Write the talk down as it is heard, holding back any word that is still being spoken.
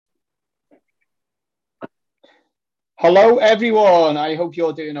Hello, everyone. I hope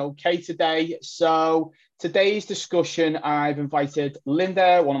you're doing okay today. So, today's discussion, I've invited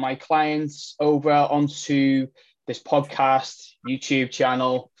Linda, one of my clients, over onto this podcast, YouTube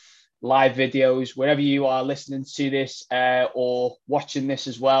channel, live videos, wherever you are listening to this or watching this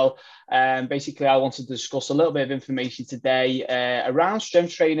as well. Basically, I wanted to discuss a little bit of information today around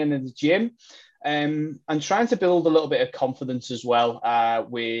strength training in the gym. And trying to build a little bit of confidence as well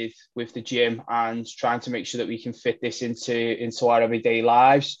with the gym, and trying to make sure that we can fit this into our everyday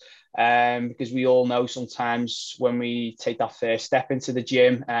lives. Because we all know sometimes when we take that first step into the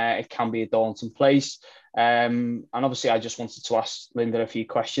gym, it can be a daunting place. And obviously, I just wanted to ask Linda a few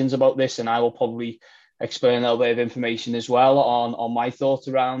questions about this, and I will probably explain a little bit of information as well on my thoughts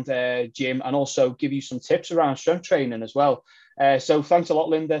around gym, and also give you some tips around strength training as well. So thanks a lot,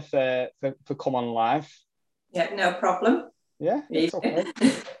 Linda, for coming on live. Yeah, no problem. Yeah, it's okay.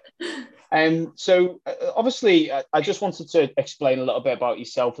 So obviously, I just wanted to explain a little bit about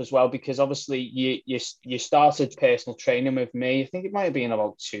yourself as well, because obviously you started personal training with me. I think it might have been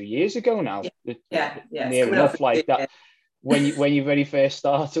about 2 years ago now. Yeah. Near enough like that. When you very first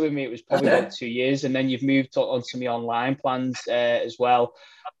started with me, it was probably about 2 years, and then you've moved on to my online plans as well,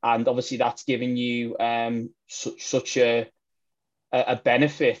 and obviously that's given you such a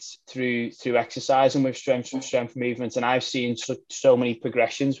benefit through exercising with strength movements. And I've seen so many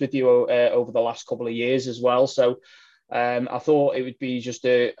progressions with you over the last couple of years as well. So I thought it would be just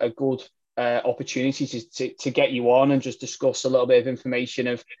a good opportunity to get you on and just discuss a little bit of information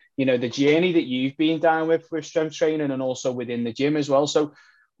of, the journey that you've been down with strength training, and also within the gym as well. So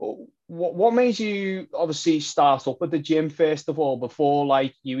what made you obviously start up at the gym first of all, before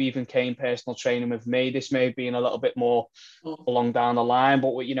like you even came personal training with me? This may have been a little bit more along down the line,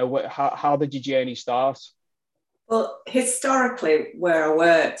 but how did your journey start? Well, historically, where I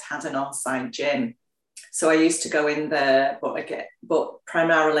worked had an on-site gym, so I used to go in there, but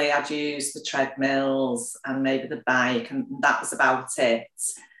primarily I'd use the treadmills and maybe the bike, and that was about it.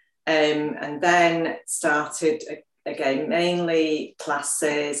 And then started again, mainly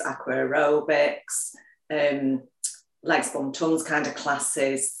classes, aqua aerobics, legs, bum, tons kind of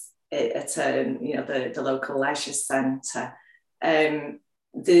classes at the local leisure centre.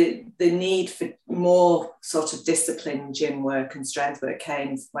 The need for more sort of disciplined gym work and strength work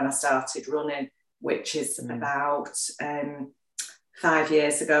came when I started running, which is about 5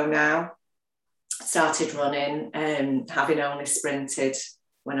 years ago now. Started running, having only sprinted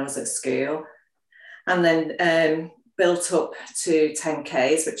when I was at school. And then built up to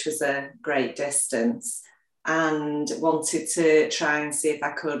 10Ks, which was a great distance, and wanted to try and see if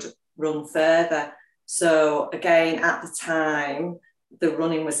I could run further. So again, at the time, the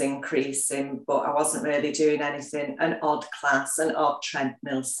running was increasing, but I wasn't really doing anything, an odd class, an odd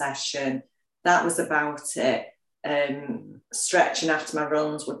treadmill session. That was about it. Stretching after my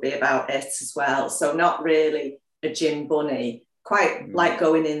runs would be about it as well. So not really a gym bunny, quite like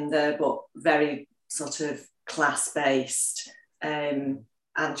going in there, but very sort of class-based, and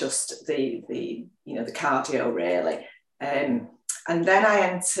just the cardio really. And then I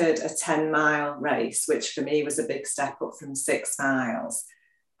entered a 10-mile race, which for me was a big step up from 6 miles,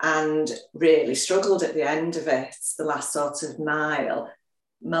 and really struggled at the end of it. The last sort of mile,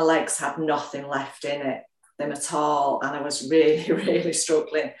 my legs had nothing left in them at all, and I was really, really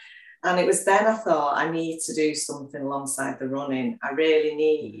struggling. And it was then I thought, I need to do something alongside the running. I really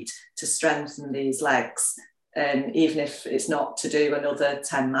need to strengthen these legs, even if it's not to do another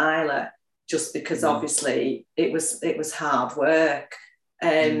 10-miler, just because obviously it was hard work.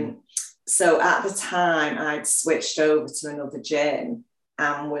 So at the time, I'd switched over to another gym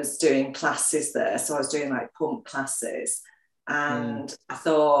and was doing classes there. So I was doing like pump classes. And I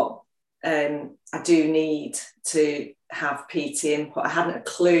thought, I do need to have PT input. I hadn't a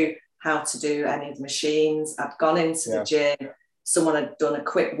clue how to do any of the machines. I'd gone into the gym, someone had done a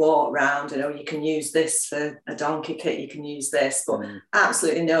quick walk round, you can use this for a donkey kick, you can use this, but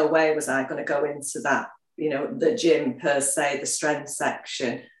absolutely no way was I going to go into that, the gym per se, the strength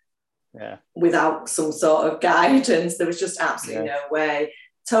section, without some sort of guidance. There was just absolutely no way.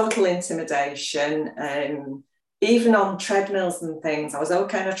 Total intimidation. Even on treadmills and things, I was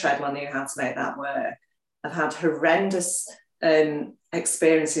okay on a treadmill, I knew how to make that work. I've had horrendous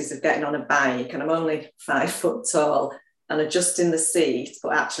experiences of getting on a bike, and I'm only 5 foot tall, and adjusting the seat,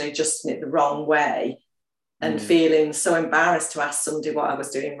 but actually adjusting it the wrong way, and feeling so embarrassed to ask somebody what I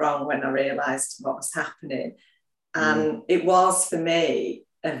was doing wrong when I realised what was happening. And it was, for me,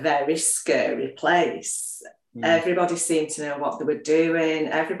 a very scary place. Everybody seemed to know what they were doing.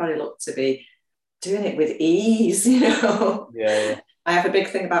 Everybody looked to be doing it with ease, Yeah. I have a big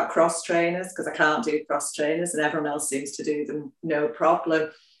thing about cross trainers because I can't do cross trainers and everyone else seems to do them no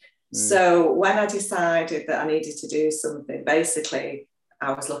problem. So when I decided that I needed to do something, basically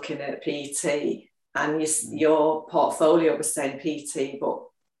I was looking at PT, and your portfolio was saying PT, but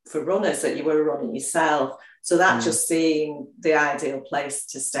for runners that you were running yourself. So that just seemed the ideal place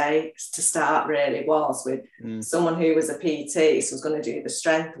to start really was with someone who was a PT, so was going to do the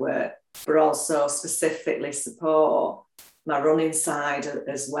strength work, but also specifically support my running side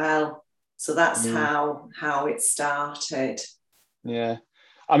as well. So that's how it started. Yeah.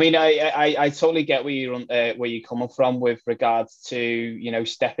 I mean, I totally get where you're coming from with regards to, you know,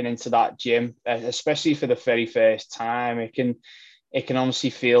 stepping into that gym, especially for the very first time. It can honestly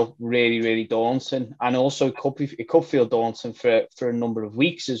feel really, really daunting, and also it could feel daunting for a number of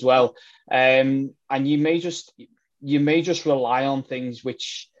weeks as well. And you may just rely on things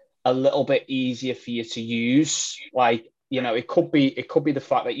which are a little bit easier for you to use. Like, you know, it could be the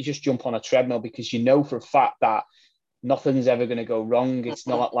fact that you just jump on a treadmill because you know for a fact that nothing's ever going to go wrong. It's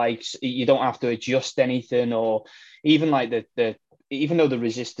not like you don't have to adjust anything, or even like even though the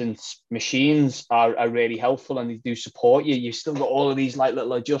resistance machines are really helpful and they do support you, you've still got all of these like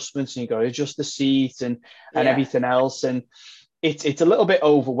little adjustments, and you've got to adjust the seat and everything else. And it's a little bit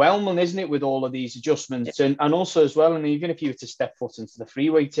overwhelming, isn't it, with all of these adjustments? And also as well, and even if you were to step foot into the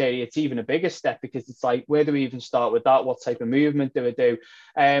free weight area, it's even a bigger step, because it's like, where do we even start with that? What type of movement do we do?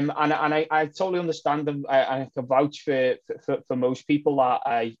 And I totally understand them. I can vouch for most people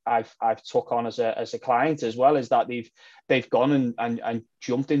that I've took on as a client as well, is that they've gone and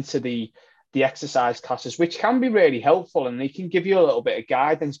jumped into the exercise classes, which can be really helpful, and they can give you a little bit of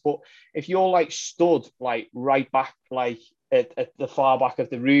guidance. But if you're like stood like right back, like at the far back of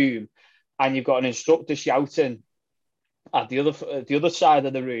the room, and you've got an instructor shouting at the other side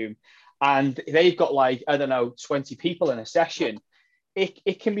of the room, and they've got like, I don't know, 20 people in a session,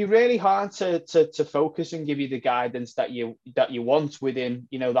 it can be really hard to focus and give you the guidance that you want within,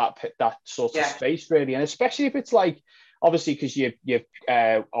 you know, that sort of space, really. And especially if it's like, obviously, because you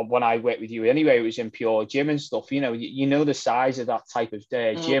when I worked with you anyway, it was in Pure Gym and stuff. You know, you know the size of that type of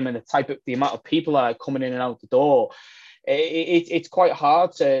gym, and the amount of people that are coming in and out the door. It's quite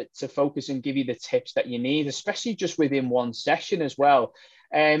hard to focus and give you the tips that you need, especially just within one session as well.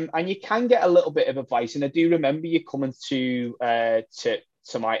 And you can get a little bit of advice. And I do remember you coming to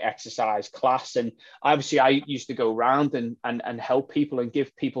my exercise class, and obviously I used to go around and help people and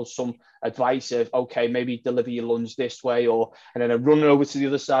give people some advice of, okay, maybe deliver your lunge this way, and then I run over to the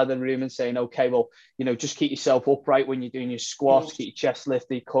other side of the room and saying, okay, well, you know, just keep yourself upright when you're doing your squats, keep your chest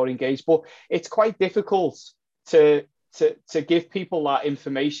lifted, your core engaged. But it's quite difficult to give people that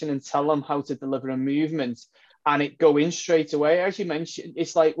information and tell them how to deliver a movement and it go in straight away. As you mentioned,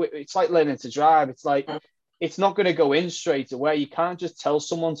 it's like learning to drive. It's like, it's not going to go in straight away. You can't just tell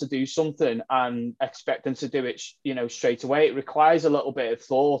someone to do something and expect them to do it, you know, straight away. It requires a little bit of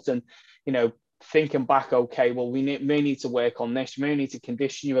thought and, you know, thinking back, okay, well, we may need to work on this. We may need to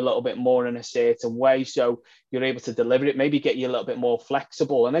condition you a little bit more in a certain way so you're able to deliver it, maybe get you a little bit more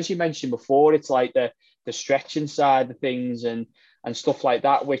flexible. And as you mentioned before, it's like the stretching side of things and stuff like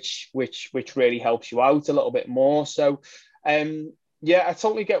that, which really helps you out a little bit more. So, yeah, I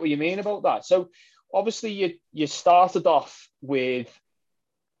totally get what you mean about that. So obviously you started off with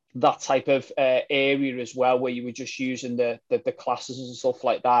that type of area as well, where you were just using the classes and stuff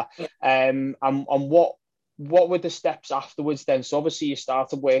like that. And what were the steps afterwards then? So obviously you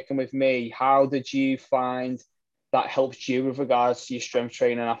started working with me. How did you find that helped you with regards to your strength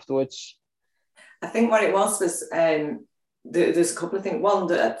training afterwards? I think what it was there's a couple of things. One,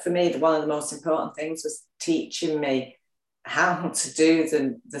 that for me, one of the most important things was teaching me how to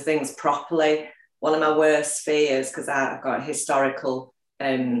do the things properly. One of my worst fears, because I've got a historical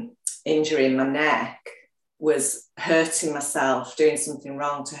injury in my neck, was hurting myself, doing something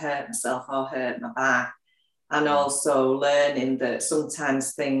wrong to hurt myself or hurt my back. And also learning that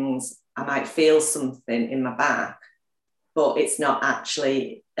sometimes I might feel something in my back, but it's not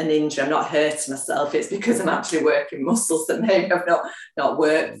actually an injury. I'm not hurting myself. It's because I'm actually working muscles that maybe have not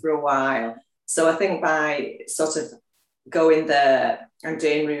worked for a while. So I think by sort of going there and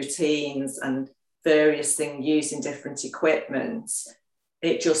doing routines and various things, using different equipment,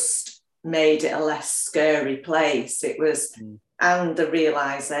 it just made it a less scary place. It was, and the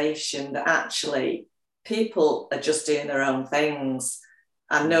realization that actually people are just doing their own things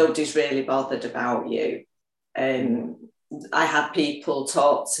and nobody's really bothered about you. I had people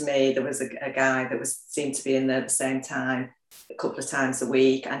talk to me. There was a guy that seemed to be in there at the same time a couple of times a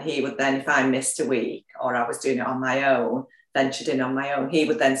week, and he would then, if I missed a week or I was doing it on my own, ventured in on my own, he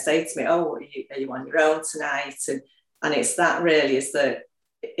would then say to me, oh, are you on your own tonight? And And it's that really is that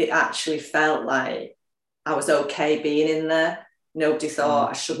it actually felt like I was okay being in there. Nobody thought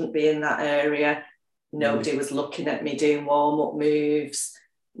I shouldn't be in that area. Nobody was looking at me doing warm-up moves.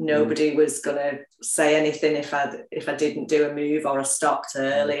 Nobody was going to say anything if I didn't do a move, or I stopped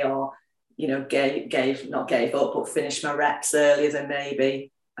early, or not gave up, but finished my reps earlier than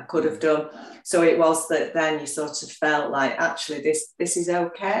maybe I could have done. So it was that then you sort of felt like, actually this is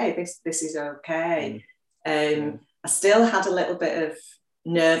okay. This is okay. I still had a little bit of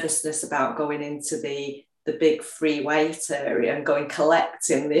nervousness about going into the big free weight area and going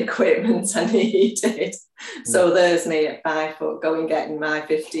collecting the equipment I needed. So there's me at 5 foot going getting my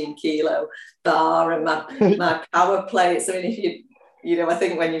 15 kilo bar and my power plates. I mean, if I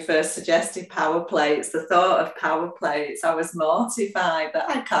think when you first suggested power plates, the thought of power plates, I was mortified that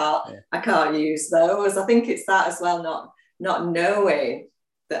I can't use those. I think it's that as well, not knowing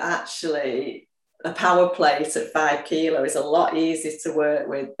that actually a power plate at 5 kilo is a lot easier to work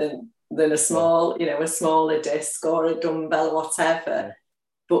with than a small, a smaller disc or a dumbbell, whatever.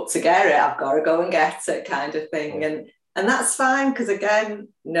 But to get it, I've got to go and get it, kind of thing. And that's fine, because again,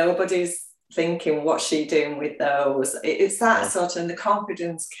 nobody's thinking what's she doing with those. It's that sort of, and the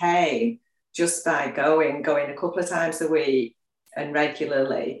confidence came just by going a couple of times a week and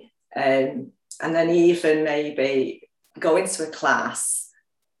regularly. And then even maybe going to a class,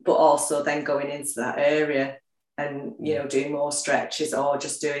 but also then going into that area and, doing more stretches or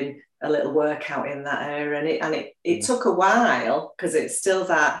just doing a little workout in that area. And it took a while, because it's still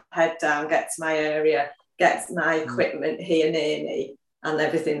that head down, get to my area, get my equipment here near me, and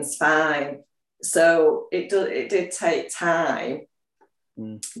everything's fine. So it did take time.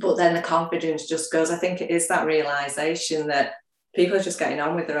 But then the confidence just goes. I think it is that realization that people are just getting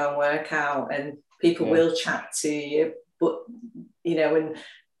on with their own workout, and people will chat to you, but, and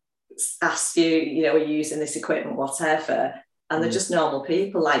ask you, are you using this equipment, whatever. And they're just normal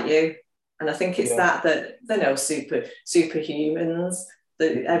people like you. And I think it's that they're no superhumans,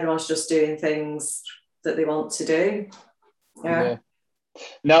 that everyone's just doing things that they want to do. Yeah.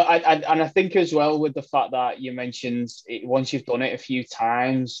 No, and I think as well, with the fact that you mentioned it, once you've done it a few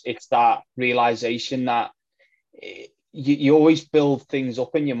times, it's that realization that you always build things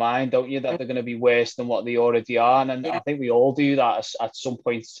up in your mind, don't you, that they're going to be worse than what they already are. And I think we all do that at some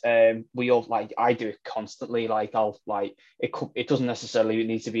point. We all, like, I do it constantly. Like, it doesn't necessarily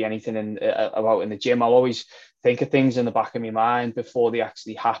need to be anything about in the gym. I'll always think of things in the back of my mind before they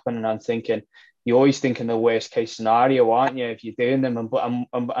actually happen. And I'm thinking, you're always thinking the worst case scenario, aren't you, if you're doing them? And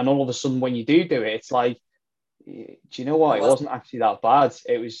all of a sudden, when you do it, it's like, do you know what? It wasn't actually that bad.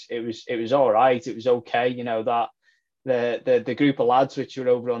 It was all right. It was okay. That the group of lads which were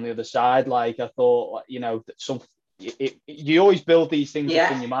over on the other side, like, I thought, you always build these things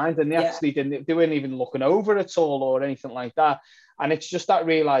up in your mind, and they actually they weren't even looking over at all or anything like that. And it's just that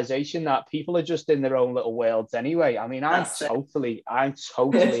realization that people are just in their own little worlds anyway. I mean, I'm totally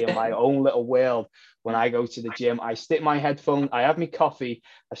in my own little world when I go to the gym. I stick my headphones, I have my coffee,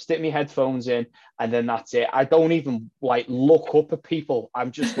 I stick my headphones in, and then that's it. I don't even look up at people.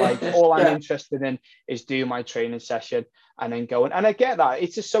 I'm just like, all I'm interested in is doing my training session and then going. And I get that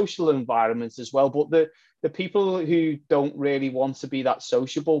it's a social environment as well, but the people who don't really want to be that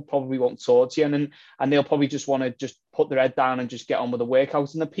sociable probably won't talk to you, and they'll probably just want to just put their head down and just get on with the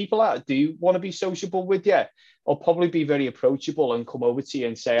workouts. And the people that do want to be sociable with you will probably be very approachable and come over to you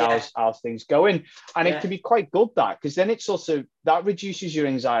and say, how's things going? And it can be quite good, that, because then it sort of, that reduces your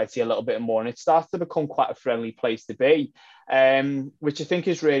anxiety a little bit more, and it starts to become quite a friendly place to be, which I think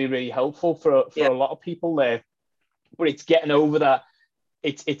is really, really helpful for a lot of people there. But it's getting over that.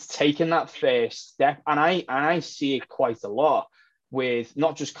 It's taking that first step, and I see it quite a lot with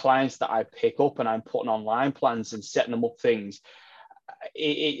not just clients that I pick up and I'm putting online plans and setting them up things.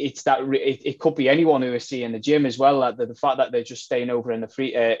 It's that it could be anyone who I see in the gym as well. That the fact that they're just staying over in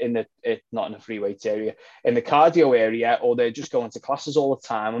the not in the free weights area, in the cardio area, or they're just going to classes all the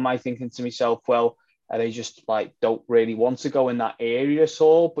time. Am I thinking to myself, well, are they just don't really want to go in that area at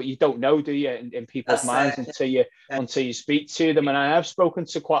all? But you don't know, do you, in people's minds until you speak to them. And I have spoken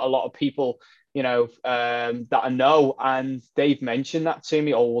to quite a lot of people, that I know, and they've mentioned that to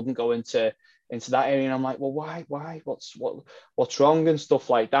me, or wouldn't go into that area. And I'm like, well, why? What's wrong and stuff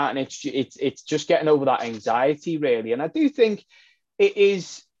like that? And it's just getting over that anxiety, really. And I do think it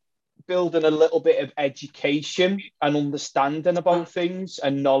is building a little bit of education and understanding about things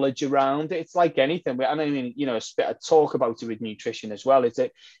and knowledge around it. It's like anything. I mean, I talk about it with nutrition as well.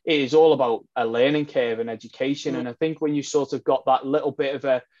 It is all about a learning curve and education. And I think when you sort of got that little bit of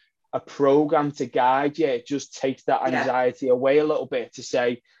a program to guide you, it just takes that anxiety away a little bit to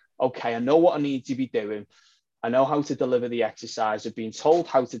say, okay, I know what I need to be doing. I know how to deliver the exercise. I've been told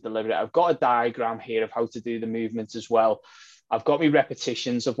how to deliver it. I've got a diagram here of how to do the movements as well. I've got my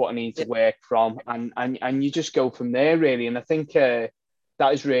repetitions of what I need to work from, and you just go from there, really. And I think that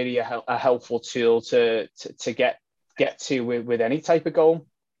is really a helpful tool to get to with any type of goal.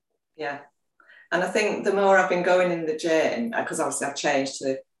 Yeah. And I think the more I've been going in the gym, because obviously I've changed to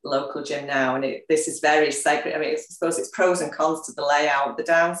the local gym now, and this is very sacred. I mean, I suppose it's pros and cons to the layout. The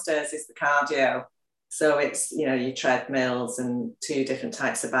downstairs is the cardio. So it's, you know, your treadmills and 2 different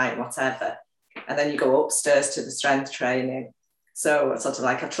types of bike, whatever. And then you go upstairs to the strength training. So sort of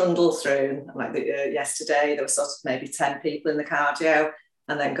like I trundle through, like yesterday, there was sort of maybe 10 people in the cardio,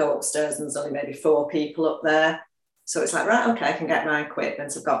 and then go upstairs and there's only maybe 4 people up there. So it's like, right, okay, I can get my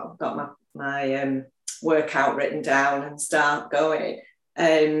equipment. I've got my workout written down and start going.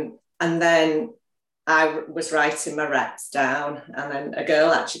 And then I was writing my reps down, and then a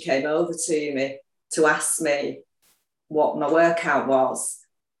girl actually came over to me to ask me what my workout was.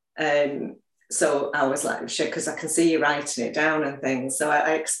 So I was like, shit, because I can see you writing it down and things. So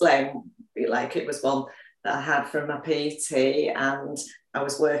I explained, like, it was one that I had from my PT, and I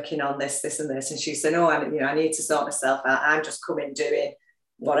was working on this, and this. And she said, oh, I need to sort myself out. I'm just coming doing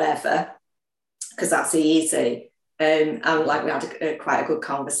whatever, because that's easy. And like, we had quite a good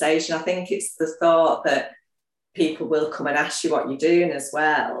conversation. I think it's the thought that people will come and ask you what you're doing as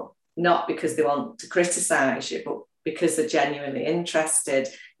well, not because they want to criticize you, but because they're genuinely interested.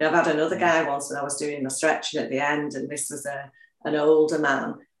 You know, I've had another guy once when I was doing my stretching at the end, and this was an older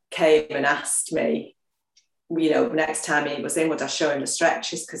man, came and asked me, you know, next time he was in, would I show him the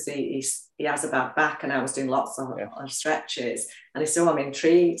stretches, because he has a bad back, and I was doing lots of stretches. And he said, oh, I'm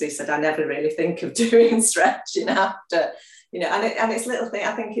intrigued. He said, I never really think of doing stretching after, you know, and it's little thing.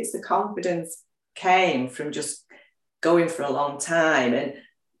 I think it's the confidence came from just going for a long time and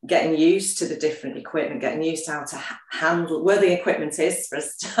getting used to the different equipment, getting used to how to handle where the equipment is for a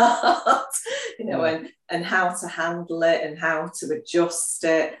start, you know, and how to handle it and how to adjust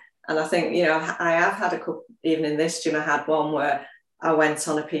it. And I think, you know, I have had a couple, even in this gym, I had one where I went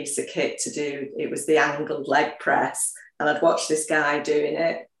on a piece of kit to do, it was the angled leg press, and I'd watched this guy doing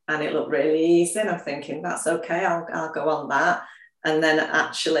it and it looked really easy. And I'm thinking, that's okay, I'll go on that. And then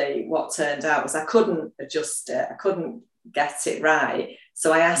actually what turned out was I couldn't adjust it. I couldn't get it right.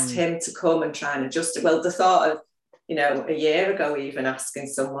 So I asked him to come and try and adjust it. Well, the thought of, you know, a year ago, even asking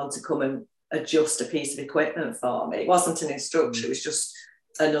someone to come and adjust a piece of equipment for me, it wasn't an instructor, it was just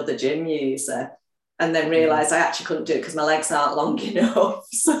another gym user. And then realised I actually couldn't do it because my legs aren't long enough.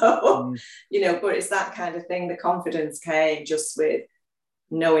 So, you know, but it's that kind of thing. The confidence came just with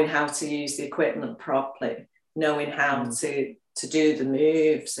knowing how to use the equipment properly, knowing how to do the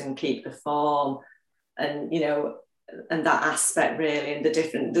moves and keep the form, and, you know, and that aspect really, and the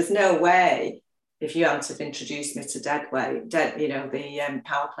different, there's no way if you hadn't have introduced me to dead weight, you know, the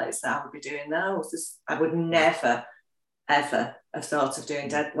power plates, that I would be doing those. I would never, ever have thought of doing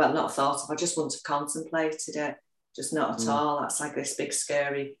not thought of, I just wouldn't have contemplated it, just not at all. That's like this big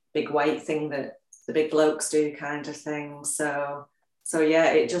scary big weight thing that the big blokes do kind of thing. So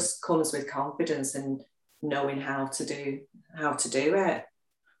yeah, it just comes with confidence and knowing how to do it.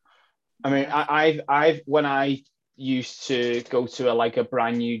 I mean, I've when I used to go to a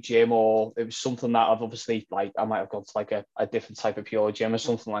brand new gym, or it was something that I've obviously, like, I might have gone to like a different type of pure gym or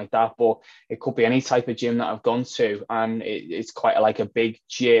something like that, but it could be any type of gym that I've gone to, and it's quite like a big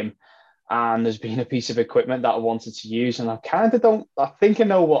gym, and there's been a piece of equipment that I wanted to use, and I think I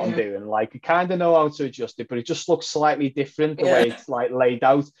know what I'm doing, like I kind of know how to adjust it, but it just looks slightly different the way it's like laid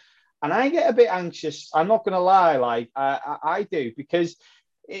out, and I get a bit anxious. I'm not gonna lie, like I do, because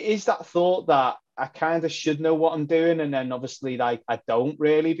it is that thought that I kind of should know what I'm doing, and then obviously, like, I don't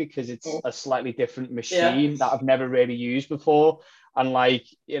really, because it's a slightly different machine that I've never really used before, and like,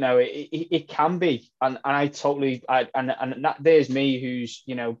 you know, it can be, and I totally, and that there's me, who's,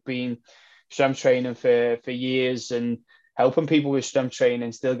 you know, been strength training for years and helping people with strength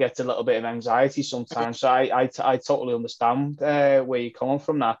training, still gets a little bit of anxiety sometimes. So I totally understand where you're coming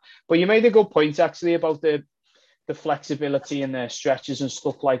from that. But you made a good point actually about the flexibility and the stretches and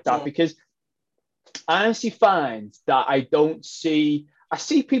stuff like that, because I honestly find that I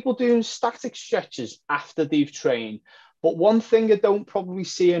see people doing static stretches after they've trained, but one thing I don't probably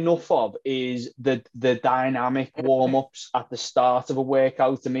see enough of is the dynamic warm-ups at the start of a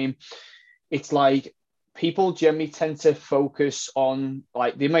workout. I mean, it's like people generally tend to focus on,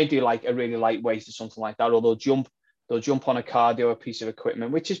 like, they may do like a really light weight or something like that, or they'll jump on a cardio, a piece of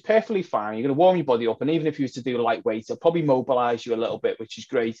equipment, which is perfectly fine. You're going to warm your body up. And even if you were to do lightweight, it'll probably mobilize you a little bit, which is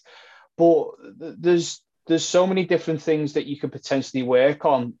great. But there's so many different things that you could potentially work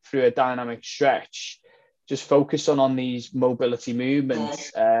on through a dynamic stretch, just focus on these mobility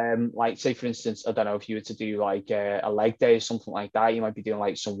movements. Like say for instance, I don't know, if you were to do like a leg day or something like that, you might be doing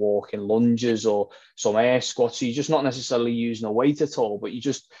like some walking lunges or some air squats. So you're just not necessarily using a weight at all, but you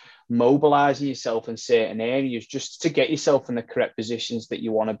just mobilizing yourself in certain areas just to get yourself in the correct positions that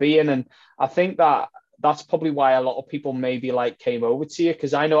you want to be in. And I think that that's probably why a lot of people maybe like came over to you,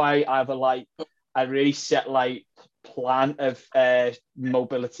 because I know I have I really set like plan of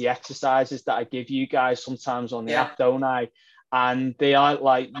mobility exercises that I give you guys sometimes on the app, don't I? And they are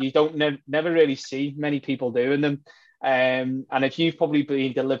like, you don't never really see many people doing them. And if you've probably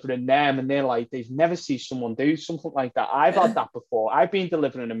been delivering them and they're like, they've never seen someone do something like that. I've had that before. I've been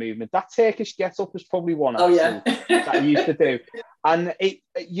delivering a movement. That Turkish get up was probably one actually that I used to do. And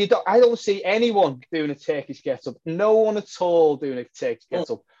I don't see anyone doing a Turkish get up. No one at all doing a Turkish get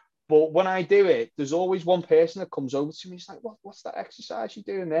up. But when I do it, there's always one person that comes over to me. It's like, what's that exercise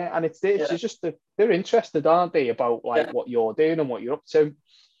you're doing there? And it's just they're interested, aren't they, about like what you're doing and what you're up to.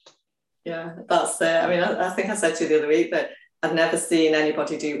 Yeah, that's I mean, I think I said to you the other week that I've never seen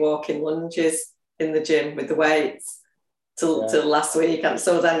anybody do walking lunges in the gym with the weights till last week. And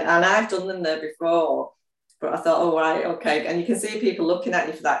so then, and I've done them there before, but I thought, oh, right, okay. And you can see people looking at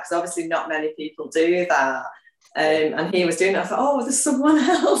you for that, because obviously not many people do that. And he was doing it. I thought, oh, there's someone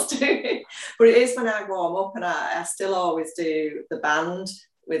else doing it. But it is when I warm up, and I still always do the band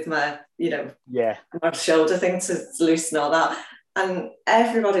with my, my shoulder thing to loosen all that. And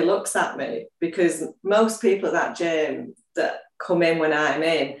everybody looks at me, because most people at that gym that come in when I'm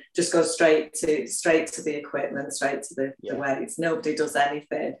in just go straight to the equipment, straight to the weights. Nobody does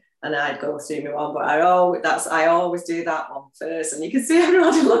anything. And I'd go through my one, but I always do that one first. And you can see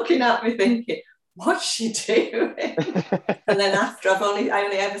everybody looking at me thinking, what's she doing? And then after, I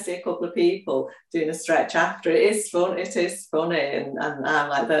only ever see a couple of people doing a stretch after. It is funny. And I'm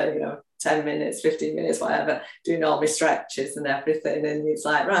like there, 10 minutes, 15 minutes, whatever, doing all my stretches and everything. And it's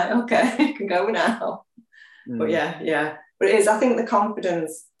like, right, okay, I can go now. But yeah. But it is, I think the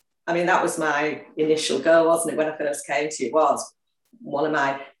confidence, I mean, that was my initial goal, wasn't it? When I first came to you, was one of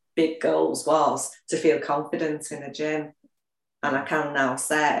my big goals was to feel confident in a gym. And I can now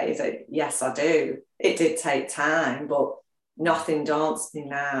say that, yes, I do. It did take time, but nothing daunts me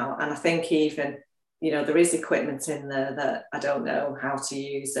now. And I think even, there is equipment in there that I don't know how to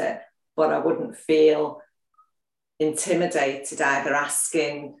use it, but I wouldn't feel intimidated either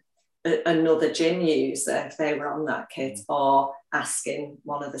asking another gym user if they were on that kit, or asking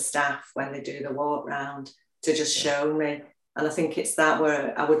one of the staff when they do the walk round to just show me. And I think it's that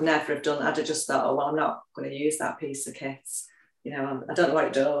where I would never have done. I'd have just thought, oh, well, I'm not going to use that piece of kit. I don't know what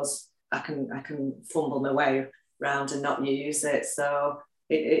it does. I can fumble my way around and not use it. So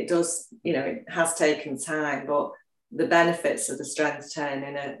it does, it has taken time, but the benefits of the strength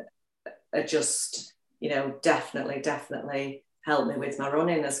training are just, definitely help me with my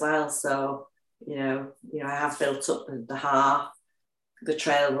running as well. So, I have built up the half. The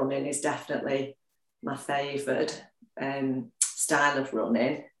trail running is definitely my favoured style of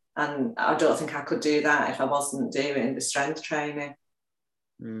running. And I don't think I could do that if I wasn't doing the strength training.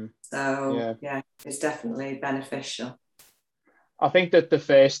 So, it's definitely beneficial. I think that the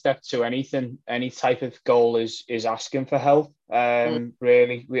first step to any type of goal is asking for help.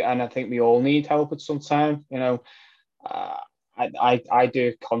 Really, and I think we all need help at some time. I do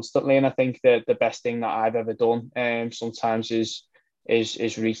it constantly, and I think that the best thing that I've ever done sometimes is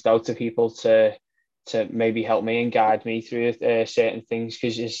reached out to people to maybe help me and guide me through certain things,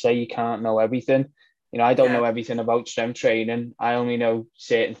 because you say you can't know everything. I don't know everything about strength training. I only know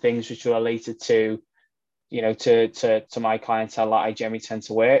certain things which are related to to my clientele that I generally tend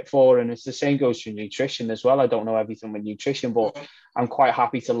to work for. And it's the same goes for nutrition as well. I don't know everything with nutrition, but I'm quite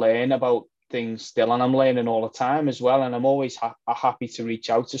happy to learn about things still, and I'm learning all the time as well. And I'm always happy to reach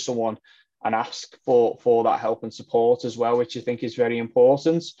out to someone and ask for that help and support as well, which I think is very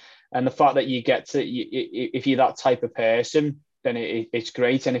important. And the fact that you get to, if you're that type of person, then it's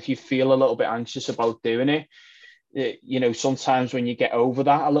great. And if you feel a little bit anxious about doing it, sometimes when you get over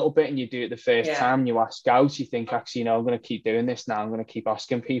that a little bit and you do it the first time, you ask out, you think, actually, I'm going to keep doing this now. I'm going to keep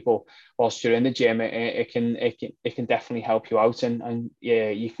asking people whilst you're in the gym. It can definitely help you out, and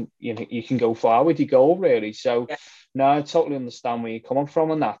you can go far with your goal, really. So no, I totally understand where you're coming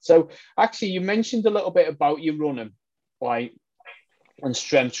from on that. So actually, you mentioned a little bit about your running, like, and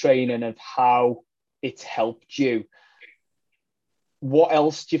strength training and how it's helped you. What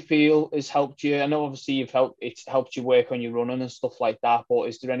else do you feel has helped you? I know obviously it's helped you work on your running and stuff like that, but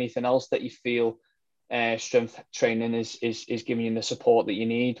is there anything else that you feel strength training is giving you the support that you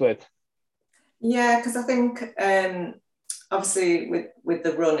need with? Yeah, because I think obviously with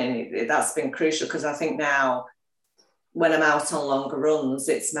the running, that's been crucial, because I think now when I'm out on longer runs,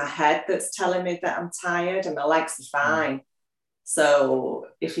 it's my head that's telling me that I'm tired, and my legs are fine. So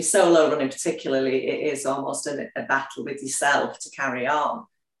if you're solo running particularly, it is almost a battle with yourself to carry on.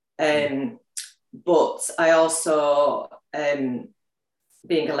 But I also,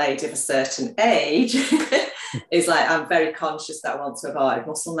 being a lady of a certain age, is like, I'm very conscious that I want to avoid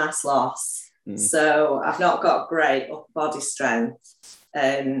muscle mass loss. So I've not got great upper body strength,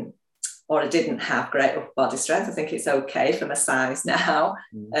 or I didn't have great upper body strength. I think it's okay for my size now.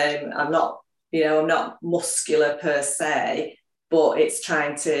 I'm not muscular per se, but it's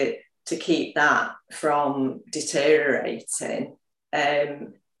trying to keep that from deteriorating.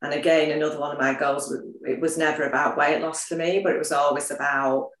 And again, another one of my goals, it was never about weight loss for me, but it was always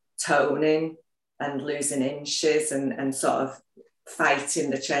about toning and losing inches and sort of fighting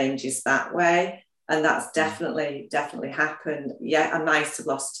the changes that way. And that's definitely happened. Yeah, I might have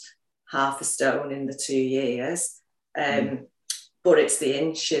lost half a stone in the 2 years, but it's the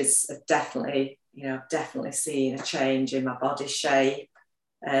inches of definitely seen a change in my body shape.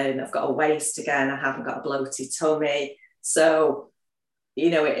 And I've got a waist again. I haven't got a bloated tummy. So,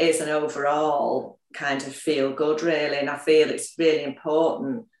 it is an overall kind of feel good, really. And I feel it's really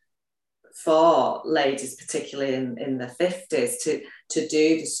important for ladies, particularly in the 50s, to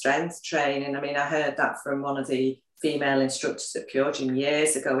do the strength training. I mean, I heard that from one of the female instructors at Pure Gym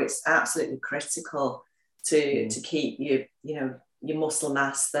years ago. It's absolutely critical to keep your muscle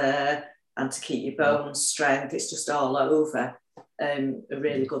mass there, and to keep your bone strength. It's just all over a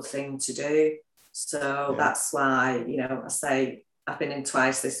really good thing to do. So that's why, I say I've been in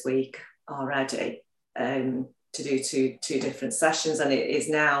twice this week already, to do two different sessions. And it is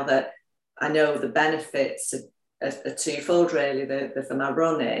now that I know the benefits are twofold, really, for my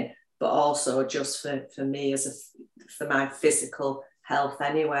running, but also just for me for my physical health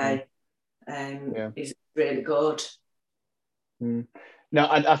anyway, is really good. No,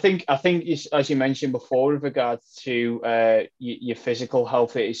 and I think as you mentioned before, with regards to your physical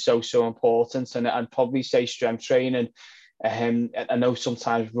health, it is so important, and I'd probably say strength training. I know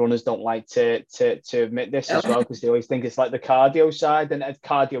sometimes runners don't like to admit this as well, because they always think it's like the cardio side, and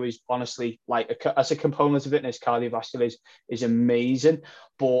cardio is honestly, like, as a component of fitness, cardiovascular is amazing.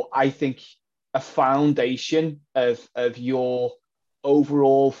 But I think a foundation of your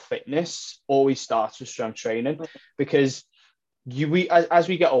overall fitness always starts with strength training, because as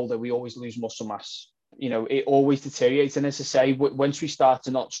we get older, we always lose muscle mass. It always deteriorates. And as I say, once we start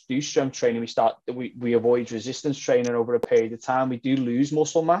to not do strength training, we avoid resistance training over a period of time, we do lose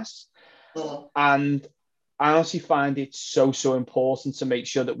muscle mass. And I honestly find it so important to make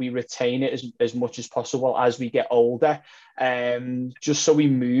sure that we retain it as much as possible as we get older, just so we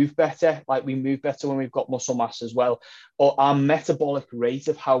move better. Like, we move better when we've got muscle mass as well, or our metabolic rate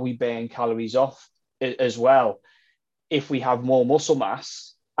of how we burn calories off as well. If we have more muscle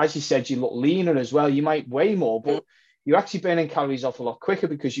mass, as you said, you look leaner as well. You might weigh more, but you're actually burning calories off a lot quicker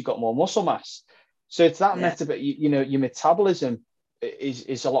because you've got more muscle mass. So it's that your metabolism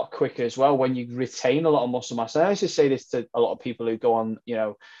is a lot quicker as well when you retain a lot of muscle mass. And I used to say this to a lot of people who go on,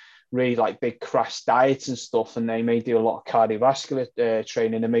 really like big crash diets and stuff, and they may do a lot of cardiovascular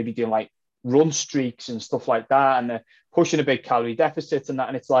training, and maybe doing like run streaks and stuff like that, and they're pushing a big calorie deficit and that.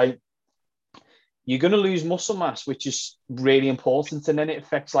 And it's like, you're going to lose muscle mass, which is really important. And then it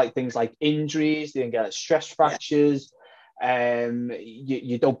affects like things like injuries, you can get stress fractures.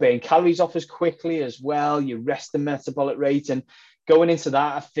 You don't burn calories off as quickly as well. You rest the metabolic rate. And going into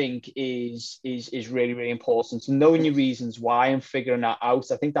that, I think is really important. So knowing your reasons why and figuring that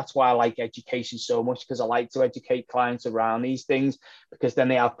out. I think that's why I like education so much, because I like to educate clients around these things, because then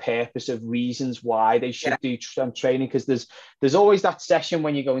they have purpose of reasons why they should do strength training. Because there's always that session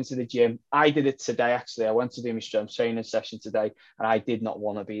when you go into the gym. I did it today, actually. I went to do my strength training session today, and I did not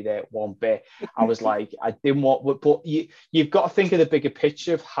want to be there one bit. I was like, I didn't want, but you've got to think of the bigger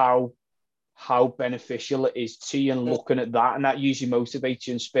picture of how beneficial it is to you, and looking at that, and that usually motivates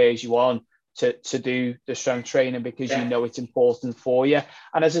you and spurs you on to do the strength training, because you know it's important for you.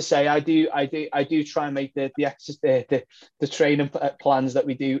 And as I say, I do try and make the training plans that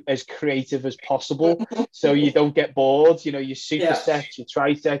we do as creative as possible, so you don't get bored. Your supersets, your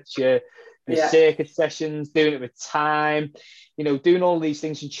triceps, your circuit sessions, doing it with time, doing all these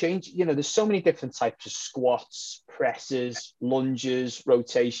things and change. There's so many different types of squats, presses, lunges,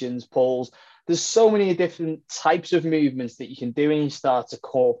 rotations, pulls. there's so many different types of movements that you can do, and you start to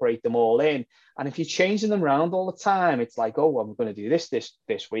incorporate them all in. And if you're changing them around all the time, it's like, oh, well, I'm going to do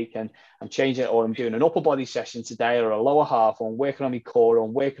this week, and I'm changing it, or I'm doing an upper body session today, or a lower half, or I'm working on my core, or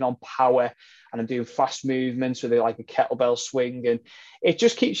I'm working on power, and I'm doing fast movements with like a kettlebell swing. And it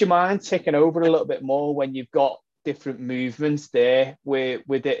just keeps your mind ticking over a little bit more when you've got different movements there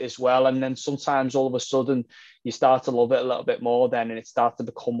with it as well. And then sometimes all of a sudden you start to love it a little bit more then, and it starts to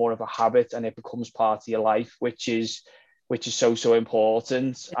become more of a habit, and it becomes part of your life, which is so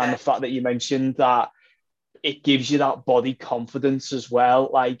important. Yeah. And the fact that you mentioned that it gives you that body confidence as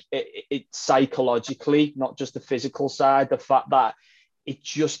well, like it psychologically, not just the physical side, the fact that it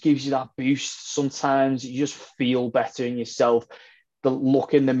just gives you that boost. Sometimes you just feel better in yourself. The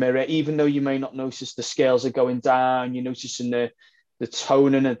look in the mirror, even though you may not notice the scales are going down, you're noticing the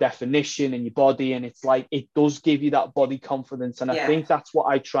tone and the definition in your body. And it's like, it does give you that body confidence. And I think that's what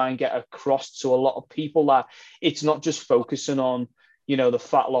I try and get across to a lot of people, that it's not just focusing on, you know, the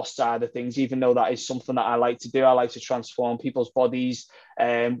fat loss side of things, even though that is something that I like to do. I like to transform people's bodies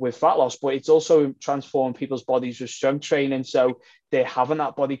with fat loss, but it's also transforming people's bodies with strength training. So they're having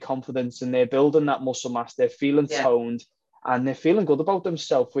that body confidence, and they're building that muscle mass, they're feeling toned, and they're feeling good about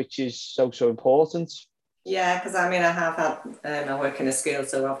themselves, which is so important. Yeah, because I mean, I have had, I work in a school,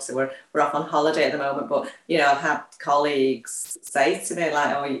 so obviously we're off on holiday at the moment, but, you know, I've had colleagues say to me,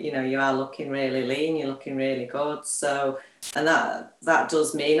 like, oh, you know, you are looking really lean, you're looking really good. So, and that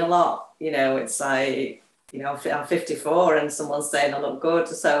does mean a lot, you know. It's like, you know, I'm 54 and someone's saying I look good.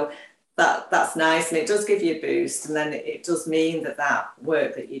 So that's nice, and it does give you a boost. And then it does mean that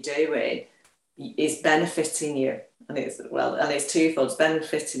work that you're doing is benefiting you. And it's twofold. It's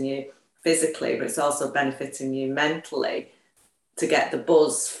benefiting you physically, but it's also benefiting you mentally, to get the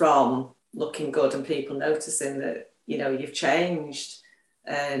buzz from looking good and people noticing that, you know, you've changed.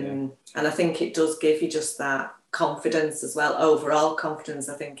 And I think it does give you just that confidence as well, overall confidence.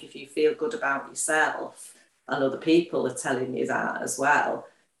 I think if you feel good about yourself and other people are telling you that as well,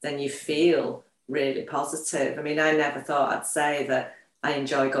 then you feel really positive. I mean, I never thought I'd say that I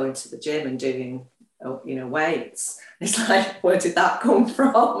enjoy going to the gym and doing, you know, weights. It's like, where did that come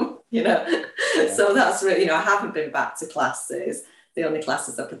from? You know, so that's really, you know, I haven't been back to classes. The only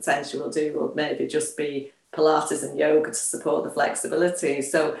classes I potentially will do will maybe just be Pilates and yoga to support the flexibility.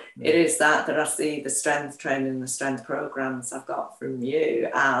 So it is that I see the strength training and the strength programs I've got from you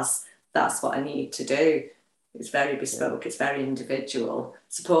as that's what I need to do. It's very bespoke, it's very individual,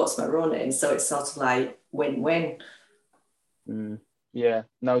 supports my running. So it's sort of like win-win. Yeah,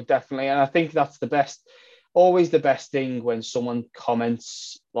 no, definitely. And I think that's always the best thing when someone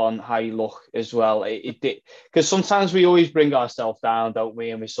comments on how you look as well. Because sometimes we always bring ourselves down, don't we?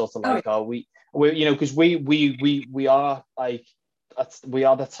 And we sort of like, we you know, because we are like, we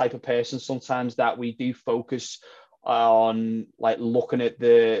are the type of person sometimes that we do focus on like looking at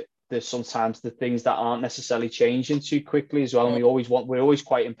the sometimes the things that aren't necessarily changing too quickly as well. And we're always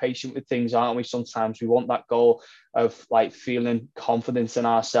quite impatient with things, aren't we? Sometimes we want that goal of like feeling confidence in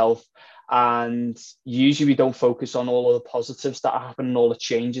ourselves. And usually we don't focus on all of the positives that happen and all the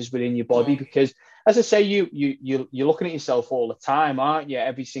changes within your body, because as I say, you're looking at yourself all the time, aren't you?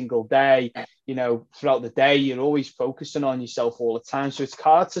 Every single day, you know, throughout the day, you're always focusing on yourself all the time. So it's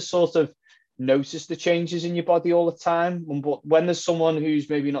hard to sort of notice the changes in your body all the time. But when there's someone who's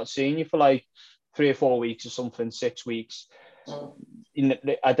maybe not seeing you for like 3 or 4 weeks or something, 6 weeks, in,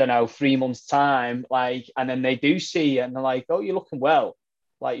 I don't know, 3 months time, like, and then they do see you and they're like, oh, you're looking well.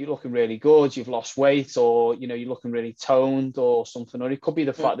 Like, you're looking really good, you've lost weight, or, you know, you're looking really toned or something. Or it could be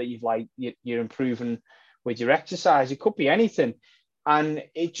the fact that you're improving with your exercise. It could be anything. And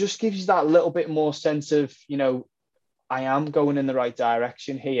it just gives you that little bit more sense of, you know, I am going in the right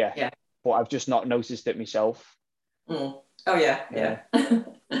direction here, but I've just not noticed it myself. Oh, yeah.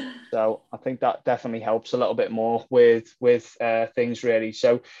 So I think that definitely helps a little bit more with things, really.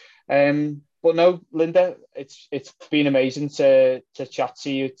 So, but no, Linda, it's been amazing to chat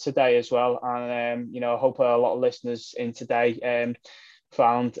to you today as well. And, you know, I hope a lot of listeners in today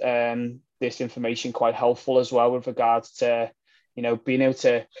found this information quite helpful as well, with regards to, you know, being able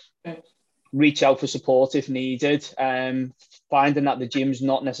to reach out for support if needed, finding that the gym's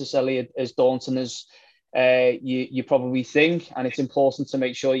not necessarily as daunting as you probably think. And it's important to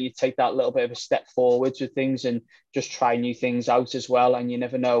make sure you take that little bit of a step forwards with things and just try new things out as well. And you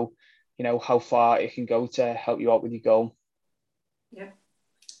never know, you know, how far it can go to help you out with your goal.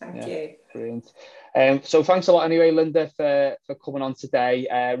 Thank you. Brilliant. So thanks a lot anyway, Linda, for coming on today.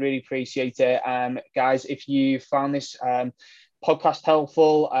 Really appreciate it. Guys, if you found this podcast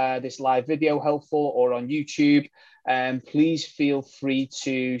helpful, this live video helpful, or on YouTube, please feel free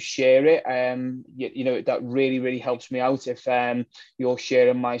to share it. You know, that really, really helps me out if you're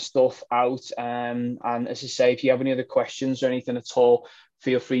sharing my stuff out. And as I say, if you have any other questions or anything at all,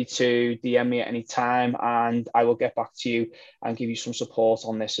 feel free to DM me at any time and I will get back to you and give you some support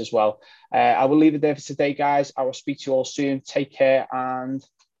on this as well. I will leave it there for today, guys. I will speak to you all soon. Take care and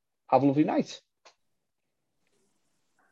have a lovely night.